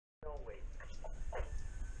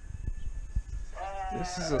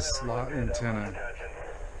This is a slot antenna.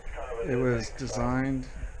 It was designed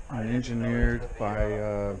and engineered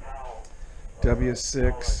by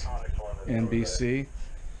W6NBC.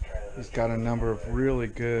 He's got a number of really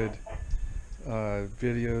good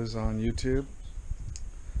videos on YouTube,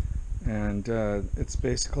 and it's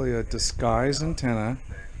basically a disguise antenna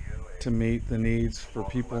to meet the needs for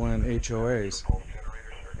people in HOAs.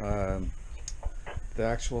 The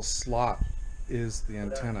actual slot is the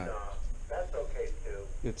antenna.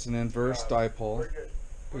 It's an inverse dipole.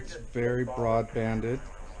 It's very broad banded.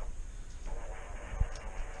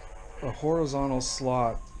 A horizontal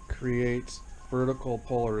slot creates vertical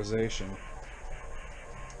polarization.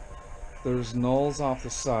 There's nulls off the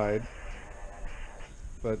side,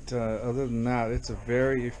 but other than that, it's a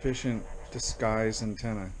very efficient disguise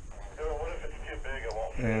antenna.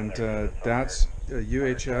 And that's a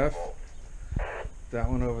UHF. That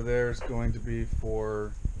one over there is going to be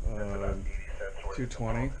for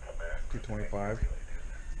 225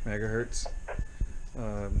 megahertz.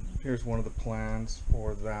 Here's one of the plans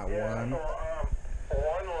for that one.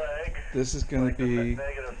 This is going to be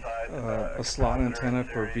a slot antenna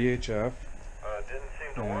for VHF,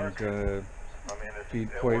 and feed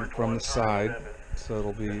point from the side, so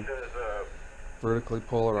it'll be vertically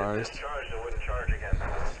polarized.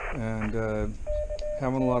 And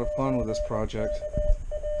having a lot of fun with this project.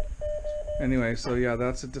 Anyway, so yeah,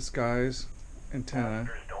 that's a disguise antenna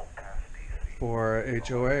for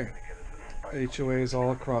HOA. HOAs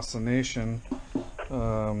all across the nation.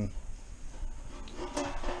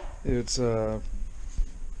 It's a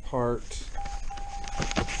part,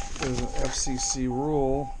 there's an FCC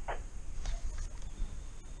rule.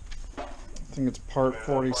 I think it's part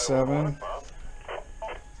 47.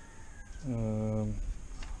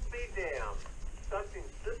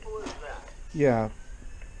 Yeah,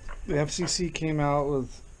 the FCC came out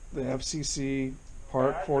with the FCC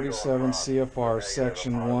Part 47 CFR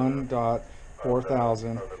Section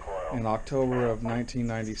 1.4000 in October of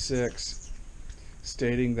 1996,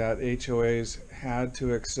 stating that HOAs had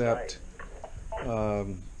to accept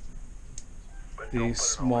the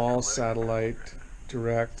small satellite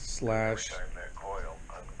direct /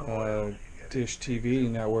 dish TV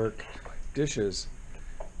network dishes.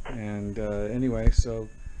 And anyway, so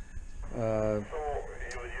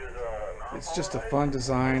it's just a fun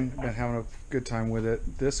design. Been having a good time with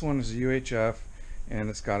it. This one is a UHF, and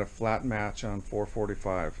it's got a flat match on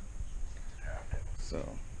 445.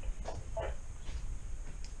 So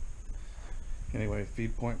anyway,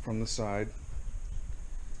 feed point from the side,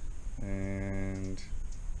 and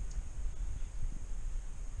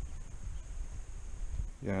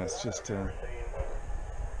yeah, it's just for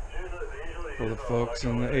the folks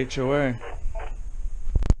in the HOA.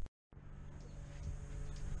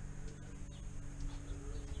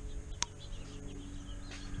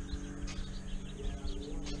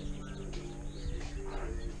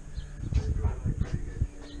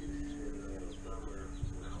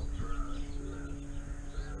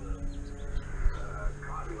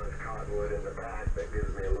 Wood in the back that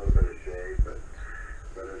gives me a little bit of shade, but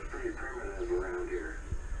it's pretty primitive around here.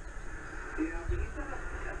 Yeah, but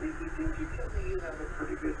I think you tell me you have a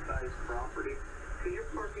pretty good sized property. So you're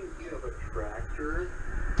parking, you have a tractor,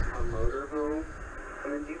 a motorhome,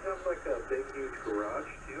 and then do you have like a big huge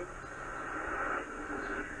garage too?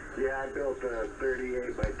 Yeah, I built a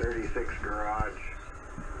 38 by 36 garage.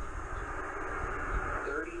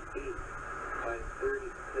 38 by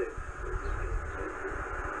 36.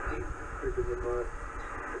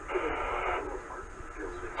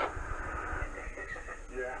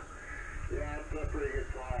 Yeah, it's a pretty good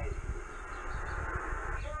size.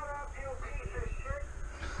 Shout out to you, piece of shit.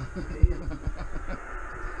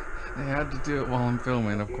 I had to do it while I'm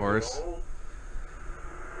filming, of course.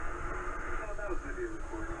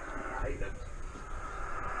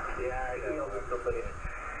 Yeah, I know somebody.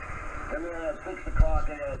 And then at 6 o'clock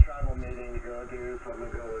I got a tribal meeting to go to, so I'm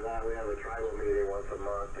going to go to that. We have a tribal meeting once a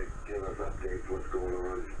month to give us updates what's going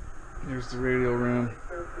on. Here's the radio room.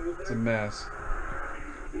 It's a mess.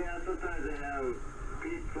 Yeah, sometimes they have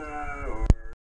pizza or